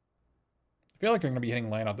 I feel like I'm gonna be hitting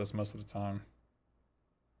land on this most of the time.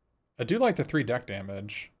 I do like the 3 deck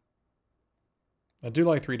damage. I do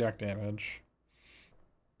like 3 deck damage.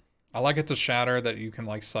 I like it's a shatter that you can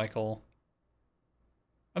like cycle.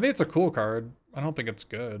 I think it's a cool card. I don't think it's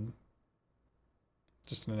good.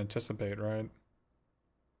 Just an anticipate, right?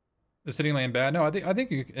 Is hitting land bad? No, I think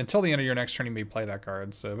you, until the end of your next turn you may play that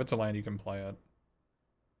card. So if it's a land, you can play it.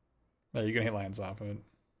 Yeah, you can hit lands off it.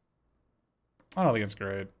 I don't think it's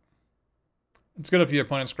great. It's good if the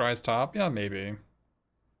opponent scries top. Yeah, maybe.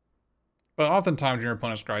 But oftentimes when your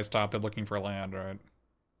opponent scries top, they're looking for a land, right?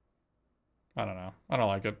 I don't know. I don't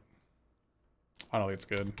like it. I don't think it's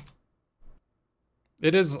good.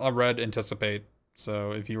 It is a red anticipate,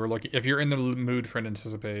 so if you're in the mood for an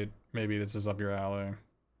anticipate, maybe this is up your alley.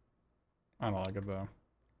 I don't like it though.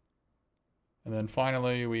 And then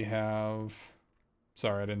finally we have,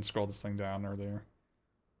 sorry, I didn't scroll this thing down earlier.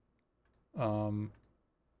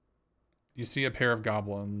 You see a pair of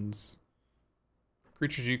goblins.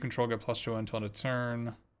 Creatures you control get +2 until end of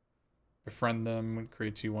turn. Befriend them,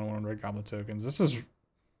 create 2 1/1 red goblin tokens. This is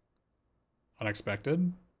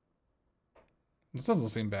unexpected. This doesn't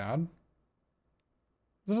seem bad.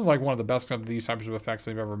 This is like one of the best of these types of effects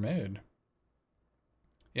they've ever made.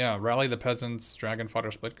 Yeah, Rally the Peasants, Dragon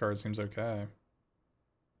Fodder split card seems okay.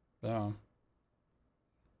 Yeah.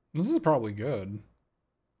 This is probably good.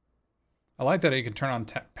 I like that it can turn on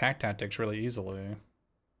pack tactics really easily.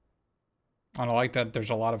 And I like that there's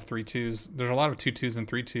a lot of 3/2s. There's a lot of 2/2s and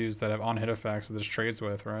 3/2s that have on-hit effects that this trades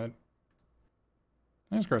with, right?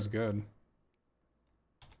 This card's good.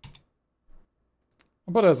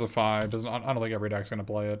 I'll put it as a 5. I don't think every deck's gonna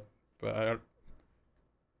play it, but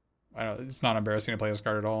it's not embarrassing to play this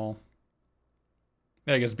card at all.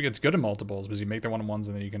 Yeah, I guess it's good in multiples because you make the 1/1s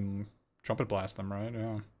and then you can trumpet blast them, right?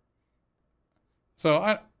 Yeah. So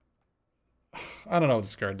I don't know what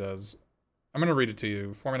this card does. I'm gonna read it to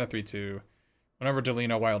you. 4 mana 3/2. Whenever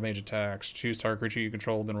Delina Wild Mage attacks, choose target creature you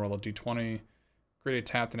control, then roll a d20. Create a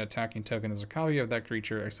tapped and attacking token as a copy of that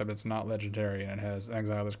creature, except it's not legendary and it has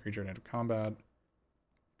exile this creature into combat.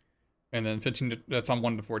 And then 15 to, that's on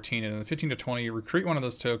 1 to 14, and then 15 to 20, recruit one of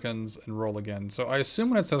those tokens and roll again. So I assume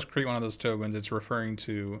when it says create one of those tokens, it's referring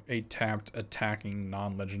to a tapped attacking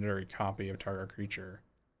non-legendary copy of target creature.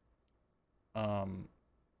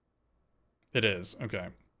 It is, okay.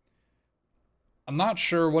 I'm not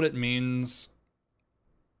sure what it means.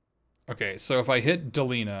 Okay, so if I hit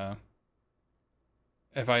Delina,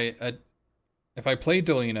 if I play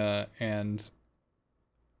Delina and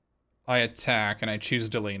I attack and I choose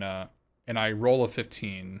Delina and I roll a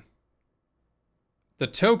 15, the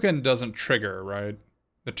token doesn't trigger, right?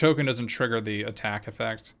 The token doesn't trigger the attack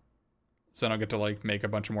effect, so I don't get to like make a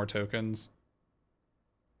bunch of more tokens.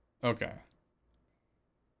 Okay.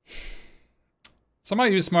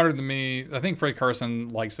 Somebody who's smarter than me, I think Frey Carson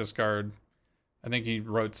likes this card. I think he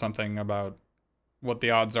wrote something about what the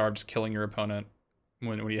odds are of just killing your opponent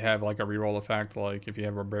when you have like a reroll effect, like if you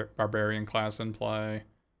have a barbarian class in play,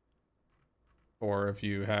 or if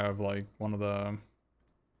you have like one of the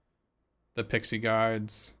pixie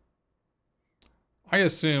guides. I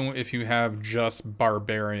assume if you have just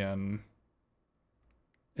barbarian,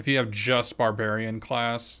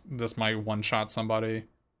 class, this might one-shot somebody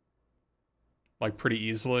like pretty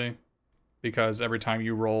easily, because every time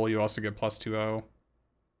you roll, you also get +2/0.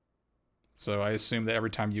 So I assume that every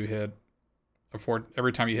time you hit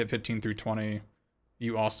 15 through 20,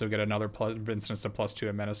 you also get another instance of +2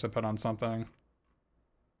 and menace to put on something.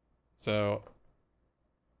 So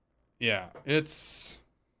yeah,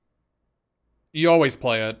 you always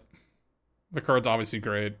play it. The card's obviously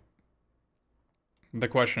great. The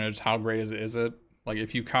question is, how great is it? Like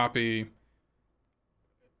if you copy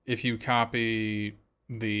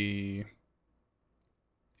the,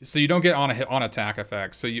 so you don't get on attack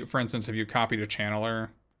effects. So you, for instance, if you copy the channeler,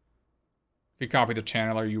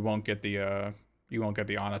 you won't get the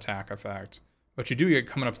on attack effect, but you do get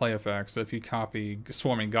come into play effects. So if you copy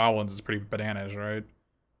swarming goblins, it's pretty bananas, right?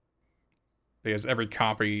 Because every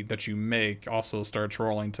copy that you make also starts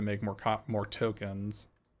rolling to make more tokens.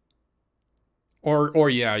 Or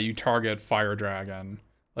yeah, you target Fire Dragon.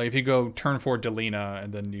 Like if you go turn 4 Delina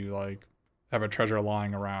and then you like have a treasure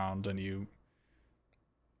lying around and you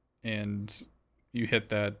hit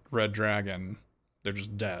that red dragon, they're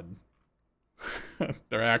just dead.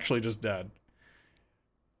 They're actually just dead.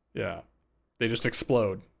 Yeah. They just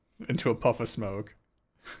explode into a puff of smoke.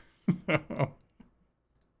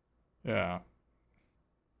 Yeah.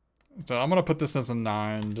 So I'm gonna put this as a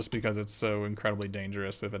 9 just because it's so incredibly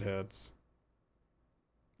dangerous if it hits.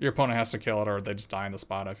 Your opponent has to kill it or they just die in the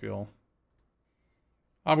spot, I feel.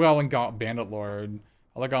 Hobgoblin Bandit Lord.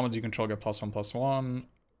 All the goblins you control get +1/+1.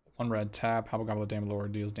 One red tap. Hobgoblin Bandit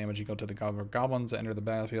Lord deals damage equal to the goblins that enter the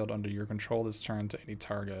battlefield under your control this turn to any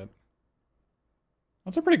target.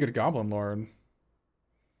 That's a pretty good Goblin Lord.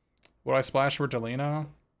 Would I splash for Delina?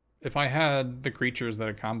 If I had the creatures that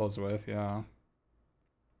it combos with, yeah.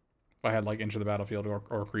 If I had like enter the battlefield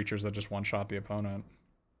or creatures that just one-shot the opponent.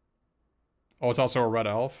 Oh, it's also a red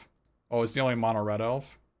elf? Oh, it's the only mono red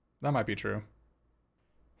elf? That might be true.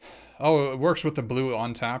 Oh, it works with the blue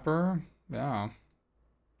on tapper? Yeah.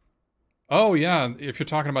 Oh, yeah, if you're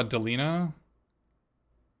talking about Delina.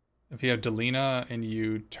 If you have Delina and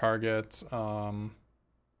you target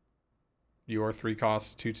your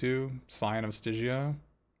 3-cost 2/2 Scion of Stygia.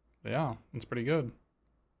 Yeah, that's pretty good.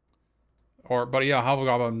 But yeah,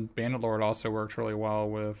 Hobgoblin Bandit Lord also worked really well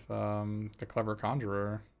with the Clever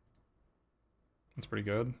Conjurer. That's pretty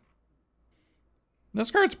good.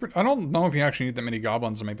 This card's I don't know if you actually need that many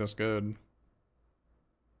goblins to make this good.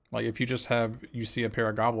 Like, if you just you see a pair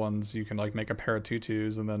of goblins, you can, like, make a pair of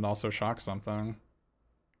 2/2s and then also shock something.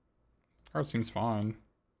 Card seems fine.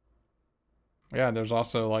 Yeah, there's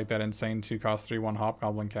also, like, that insane 2-cost 3/1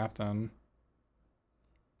 Hobgoblin Captain.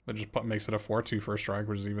 That just makes it a 4/2 first strike,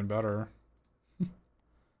 which is even better.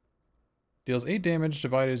 Deals 8 damage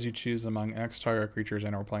divided as you choose among X target creatures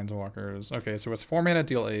and or planeswalkers. Okay, so it's 4 mana,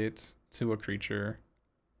 deal 8 to a creature.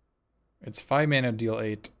 It's 5 mana, deal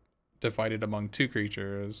 8 divided among 2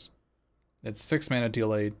 creatures. It's 6 mana,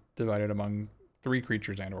 deal 8 divided among 3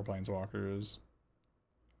 creatures and or planeswalkers.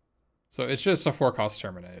 So it's just a 4-cost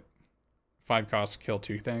terminate. 5 costs kill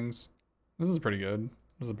 2 things. This is pretty good.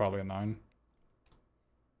 This is probably a 9.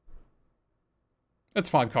 It's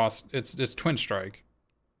 5 cost. It's twin strike.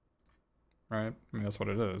 Right? I mean, that's what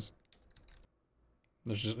it is.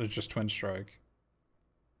 It's just twin strike.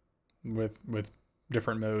 With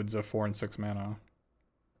different modes of 4 and 6 mana.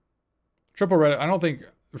 Triple red, I don't think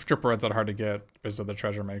triple red's that hard to get because of the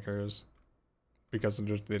treasure makers. Because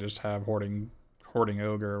they just have hoarding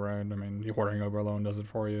ogre, right? I mean, hoarding ogre alone does it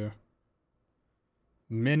for you.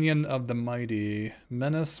 Minion of the Mighty.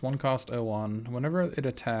 Menace, 1-cost 0/1. Whenever it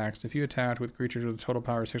attacks, if you attack with creatures with a total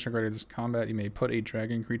power 6 or greater this combat, you may put a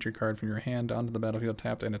dragon creature card from your hand onto the battlefield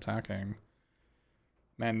tapped and attacking.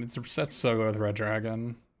 Man, that's so good with Red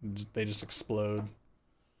Dragon. They just explode.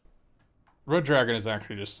 Red Dragon is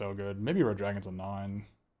actually just so good. Maybe Red Dragon's a 9.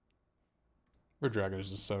 Red Dragon is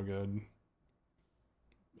just so good.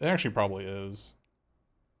 It actually probably is.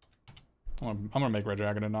 I'm gonna make Red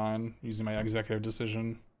Dragon a 9 using my executive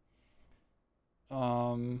decision. I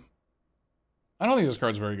don't think this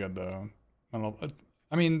card's very good though.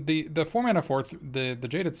 I mean, the 4 mana 4th, the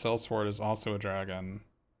Jaded Sellsword is also a dragon,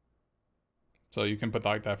 so you can put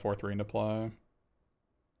like that 4/3 into play.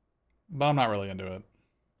 But I'm not really into it.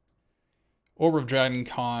 Orb of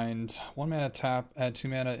Dragonkind. 1 mana tap, add 2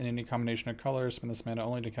 mana in any combination of colors. Spend this mana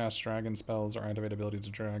only to cast dragon spells or activate abilities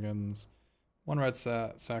of dragons. 1 red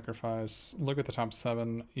sacrifice. Look at the top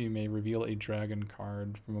 7. You may reveal a dragon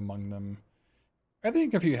card from among them. I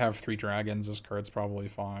think if you have 3 dragons, this card's probably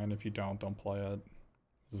fine. If you don't play it.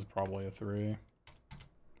 This is probably a 3.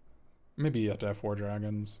 Maybe you have to have 4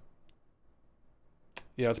 dragons.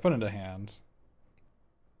 Yeah, it's put into hand.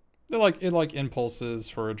 It like impulses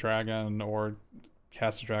for a dragon or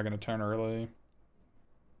cast a dragon a turn early.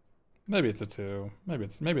 Maybe it's a 2. Maybe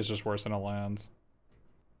it's just worse than a land.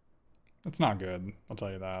 It's not good, I'll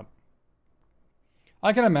tell you that.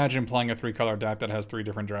 I can imagine playing a 3-color deck that has 3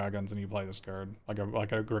 different dragons and you play this card. Like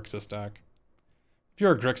a Grixis deck. If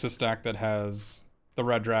you're a Grixis deck that has the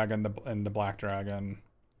red dragon and the black dragon.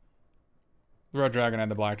 The red dragon and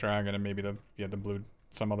the black dragon and maybe the blue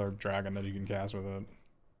some other dragon that you can cast with it.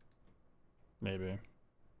 Maybe.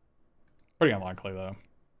 Pretty unlikely though.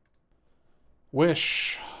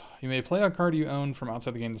 Wish. You may play a card you own from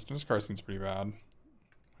outside the game. This card seems pretty bad.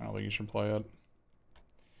 I don't think you should play it.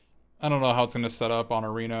 I don't know how it's going to set up on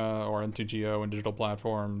Arena or MTGO and digital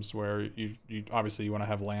platforms where you obviously you want to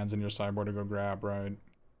have lands in your sideboard to go grab, right?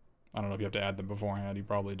 I don't know if you have to add them beforehand. You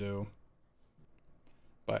probably do.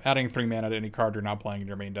 But adding 3 mana to any card you're not playing in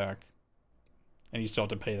your main deck, and you still have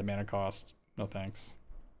to pay the mana cost. No thanks.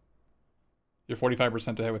 You're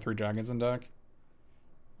 45% to hit with 3 dragons in deck.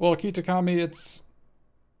 Well, Kitakami, it's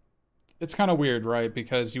kind of weird, right?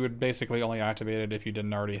 Because you would basically only activate it if you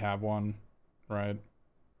didn't already have one, right?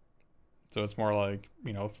 So it's more like,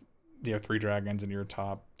 you know, if you have 3 dragons in your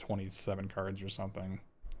top 27 cards or something.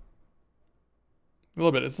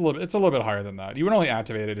 It's a little bit higher than that. You would only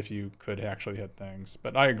activate it if you could actually hit things.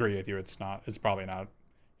 But I agree with you, it's probably not.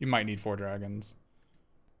 You might need 4 dragons.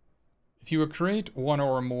 If you would create 1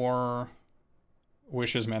 or more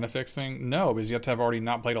wishes mana fixing, no, because you have to have already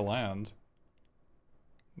not played a land.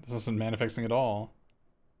 This isn't mana fixing at all.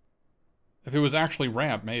 If it was actually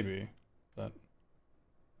ramp, maybe. But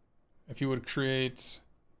if you would create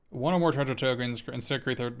 1 or more treasure tokens, instead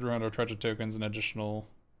create 3 round of treasure tokens, an additional.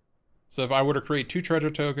 So if I were to create 2 treasure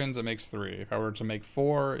tokens, it makes 3. If I were to make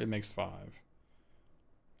 4, it makes 5. It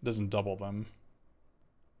doesn't double them.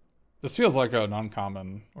 This feels like an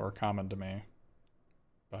uncommon or a common to me.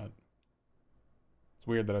 But it's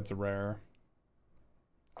weird that it's a rare.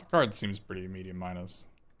 The card seems pretty medium minus.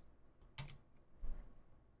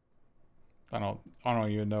 I don't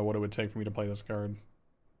even know what it would take for me to play this card.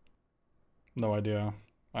 No idea.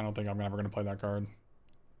 I don't think I'm ever going to play that card.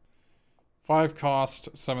 5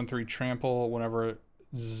 cost, 7/3 trample. Whenever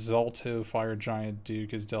Zolto Fire Giant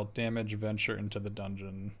Duke is dealt damage, venture into the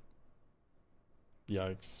dungeon.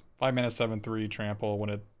 Yikes. 5 mana, 7/3 trample. When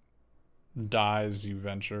it dies, you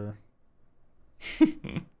venture.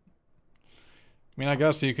 I mean, I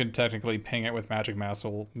guess you could technically ping it with Magic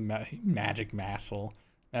Missile. Magic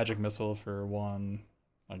Missile for 1,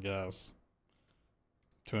 I guess.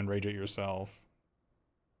 To enrage it yourself.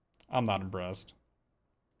 I'm not impressed.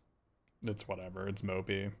 It's whatever. It's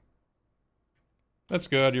mopey. That's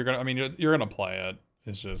good. You're gonna play it.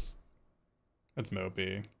 It's just, it's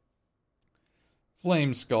mopey.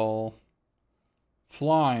 Flame Skull.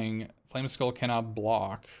 Flying. Flame Skull cannot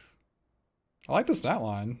block. I like the stat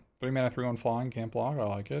line. 3 mana, 3/1 flying, can't block. I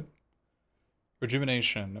like it.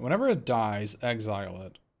 Rejuvenation. Whenever it dies, exile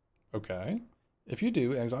it. Okay. If you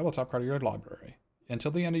do, exile the top card of your library.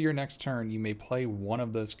 Until the end of your next turn, you may play 1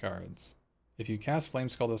 of those cards. If you cast Flame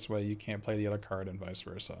Skull this way, you can't play the other card and vice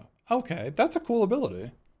versa. Okay, that's a cool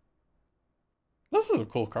ability. This is a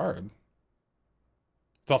cool card.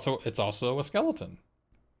 It's also a skeleton.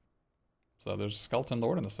 So there's a skeleton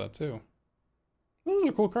lord in the set too. This is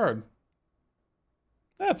a cool card.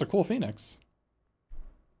 Yeah, it's a cool Phoenix.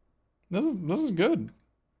 This is good.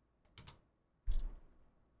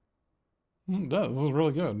 This is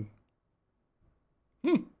really good.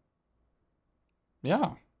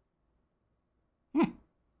 Yeah.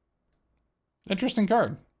 Interesting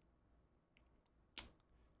card.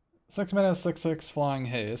 6 mana, 6/6 flying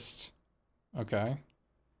haste. Okay.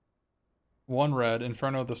 1 red,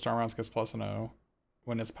 Inferno of the Star Rounds gets +0.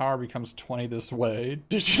 When its power becomes 20 this way,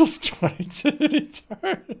 deals 20 to any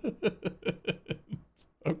target.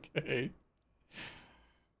 Okay.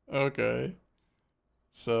 Okay.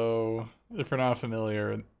 So, if you're not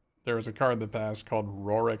familiar, there was a card in the past called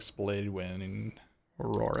Rorik's Bladewind.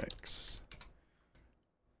 Rorik's.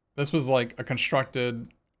 This was like a constructed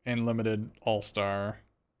and limited all-star.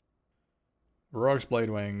 Rorik's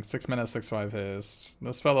Bladewing, 6 mana, 6/5 haste.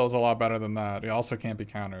 This fellow is a lot better than that. He also can't be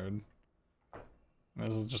countered.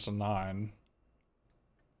 This is just a 9.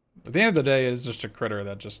 At the end of the day, it is just a critter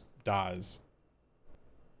that just dies.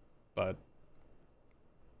 But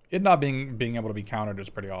it not being able to be countered is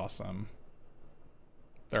pretty awesome.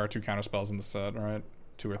 There are 2 counter spells in the set, right?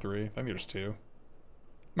 2 or 3. I think there's 2.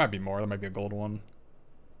 Might be more. There might be a gold one.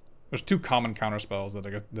 There's 2 common counter spells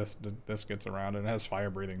that this gets around, and it has fire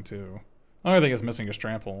breathing too. The only thing it's missing is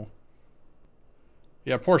trample.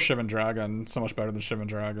 Yeah, poor Shivan Dragon. So much better than Shivan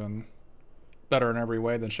Dragon. Better in every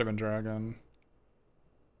way than Shivan Dragon.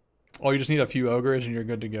 Oh, you just need a few ogres and you're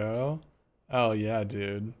good to go? Oh yeah,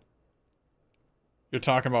 dude. You're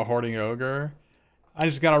talking about hoarding ogre? I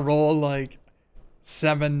just gotta roll like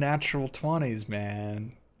 7 natural 20s,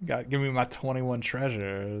 man. Give me my 21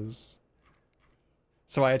 treasures.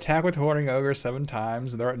 So I attack with hoarding ogre 7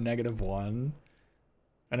 times, they're at -1.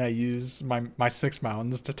 And I use my 6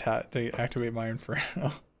 mountains to activate my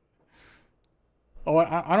Inferno. Oh,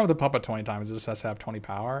 I don't have to pump it 20 times. It just has to have 20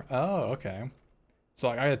 power. Oh, okay. So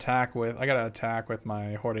like I gotta attack with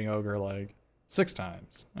my hoarding ogre like 6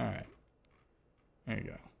 times. All right. There you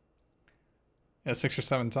go. Yeah, 6 or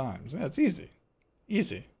 7 times. Yeah, it's easy.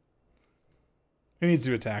 Easy. Who needs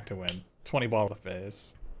to attack to win? 20 ball to the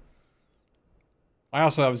face. I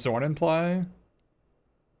also have Zorn in play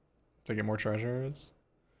to get more treasures.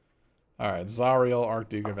 Alright, Zariel,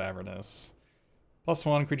 Archduke of Avernus.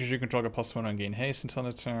 +1, creatures you control get +1 and gain haste until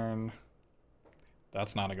the turn.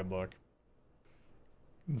 That's not a good look.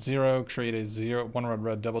 0, create a 1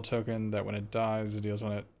 red devil token that when it dies, it deals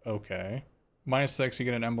on it. Okay. -6, you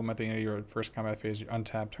get an emblem at the end of your first combat phase. You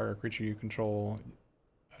untap target creature you control.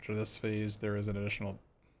 After this phase, there is an additional.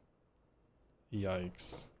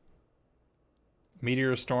 Yikes.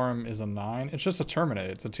 Meteor Storm is a 9. It's just a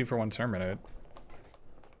Terminate. It's a 2-for-1 Terminate.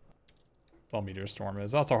 That's all Meteor Storm is.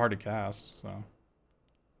 It's also hard to cast, so.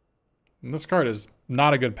 And this card is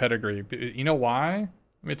not a good pedigree. You know why?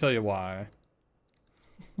 Let me tell you why.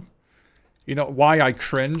 You know why I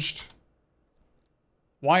cringed?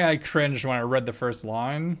 Why I cringed when I read the first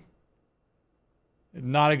line?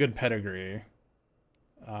 Not a good pedigree.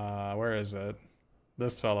 Where is it?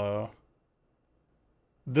 This fellow.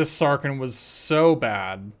 This Sarkin was so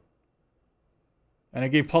bad. And it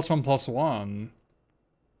gave +1/+1.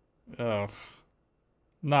 Ugh.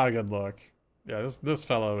 Not a good look. Yeah, this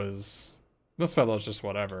fellow is just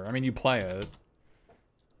whatever. I mean, you play it.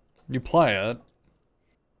 You play it.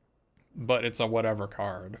 But it's a whatever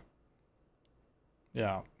card.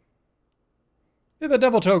 Yeah. Yeah, the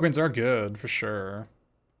devil tokens are good for sure.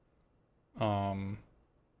 Yeah,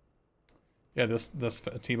 this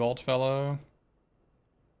T-Bolt fellow.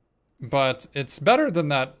 But it's better than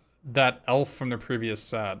that elf from the previous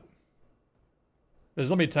set. Because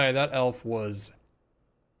let me tell you, that elf was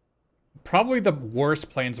probably the worst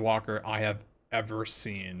planeswalker I have ever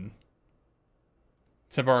seen.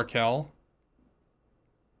 Tivar.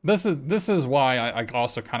 This is why I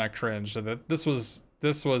also kind of cringed that this was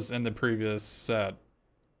in the previous set.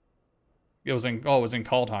 It was in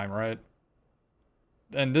Kaldheim, right?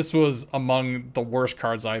 And this was among the worst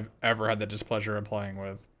cards I've ever had the displeasure of playing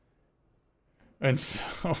with. And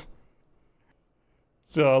so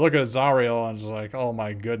I look at Zariel and just like, oh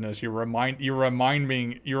my goodness, you're reminding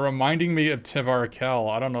me of Tivar Kell.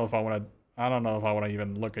 I don't know if I want to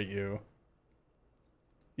even look at you.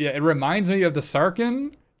 Yeah, it reminds me of the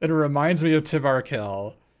Sarkin. It reminds me of Tivar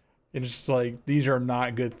Kell. It's just like, these are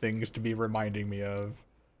not good things to be reminding me of.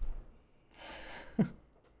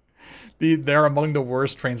 They're among the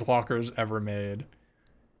worst Planeswalkers ever made.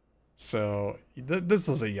 So, this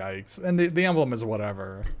is a yikes. And the emblem is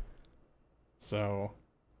whatever. So,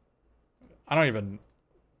 I mean,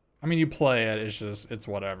 you play it, it's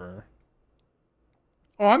whatever.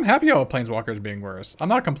 Oh, I'm happy about Planeswalkers being worse. I'm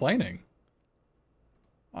not complaining.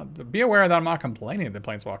 Be aware that I'm not complaining that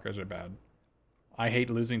Planeswalkers are bad. I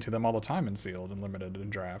hate losing to them all the time in Sealed and Limited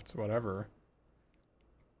and Draft, whatever.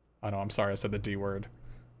 I know, I'm sorry I said the D word.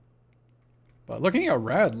 But looking at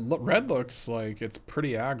red looks like it's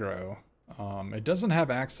pretty aggro. It doesn't have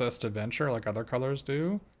access to Venture like other colors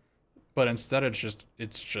do, but instead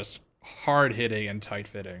it's just hard hitting and tight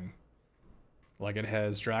fitting. Like it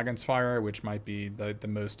has Dragon's Fire, which might be the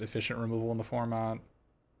most efficient removal in the format.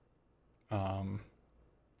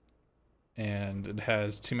 And it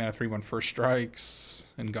has 2-mana 3/1 First Strikes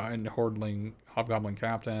and Hobgoblin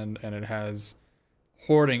Captain, and it has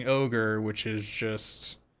Hoarding Ogre, which is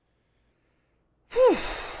just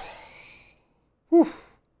whew.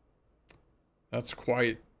 That's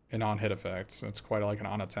quite an on-hit effect. It's quite like an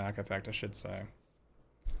on-attack effect, I should say.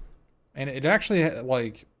 And it actually,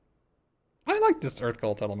 like, I like this Earth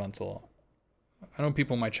Cult Elemental. I know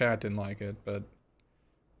people in my chat didn't like it, but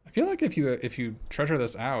I feel like if you treasure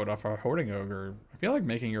this out off a Hoarding Ogre, I feel like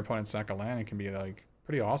making your opponent sack a land can be, like,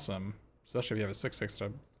 pretty awesome. Especially if you have a 6/6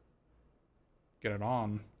 to get it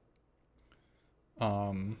on.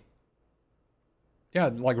 Yeah,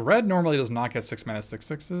 like red normally does not get 6-mana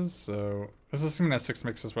 6/6s, so this is 6-mana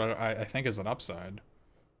 6/6 is what I think is an upside.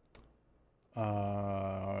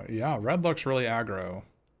 Yeah, red looks really aggro.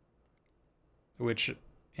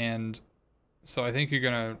 And so I think you're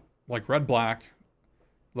gonna, like red-black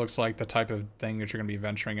looks like the type of thing that you're gonna be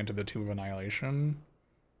venturing into the Tomb of Annihilation.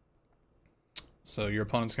 So your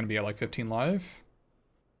opponent's gonna be at like 15 life.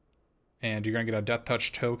 And you're going to get a Death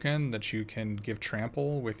Touch token that you can give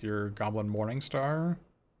trample with your Goblin Morningstar,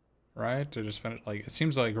 right? To just finish, like, it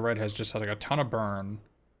seems like red has just like a ton of burn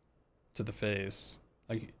to the face.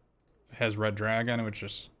 Like, it has Red Dragon, which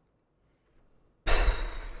just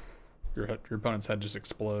your opponent's head just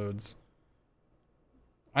explodes.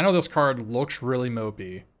 I know this card looks really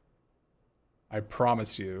mopey. I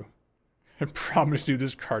promise you. I promise you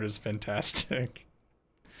this card is fantastic.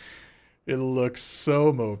 It looks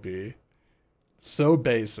so mopey. So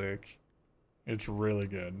basic. It's really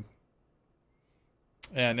good.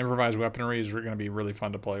 And improvised weaponry is going to be really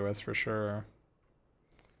fun to play with for sure.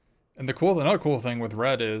 And another cool thing with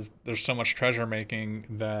red is there's so much treasure making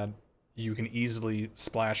that you can easily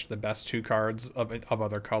splash the best 2 cards of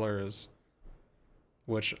other colors,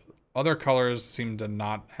 which other colors seem to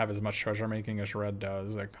not have as much treasure making as red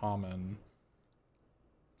does at common.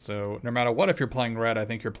 So no matter what, if you're playing red, I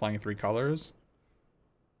think you're playing 3 colors.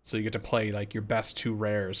 So you get to play like your best 2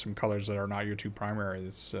 rares from colors that are not your 2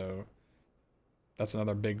 primaries. So that's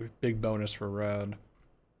another big bonus for red.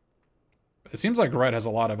 It seems like red has a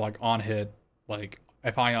lot of like on hit, like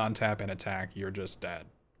if I untap and attack, you're just dead.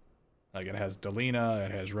 Like it has Delina,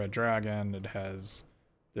 it has Red Dragon, it has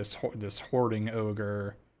this hoarding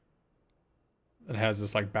ogre. It has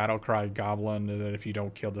this like battle cry goblin that if you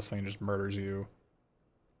don't kill this thing, it just murders you.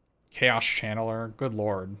 Chaos Channeler, good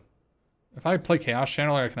lord. If I play Chaos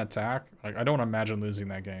Channeler, I can attack. Like I don't imagine losing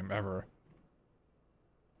that game ever.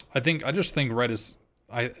 I just think red is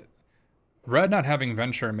red not having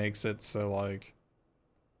venture makes it so like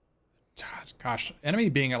gosh, enemy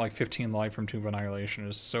being at like 15 life from Tomb of Annihilation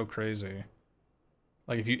is so crazy.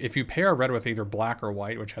 Like if you pair red with either black or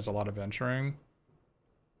white, which has a lot of venturing,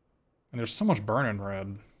 and there's so much burn in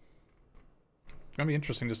red. It's gonna be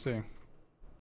interesting to see.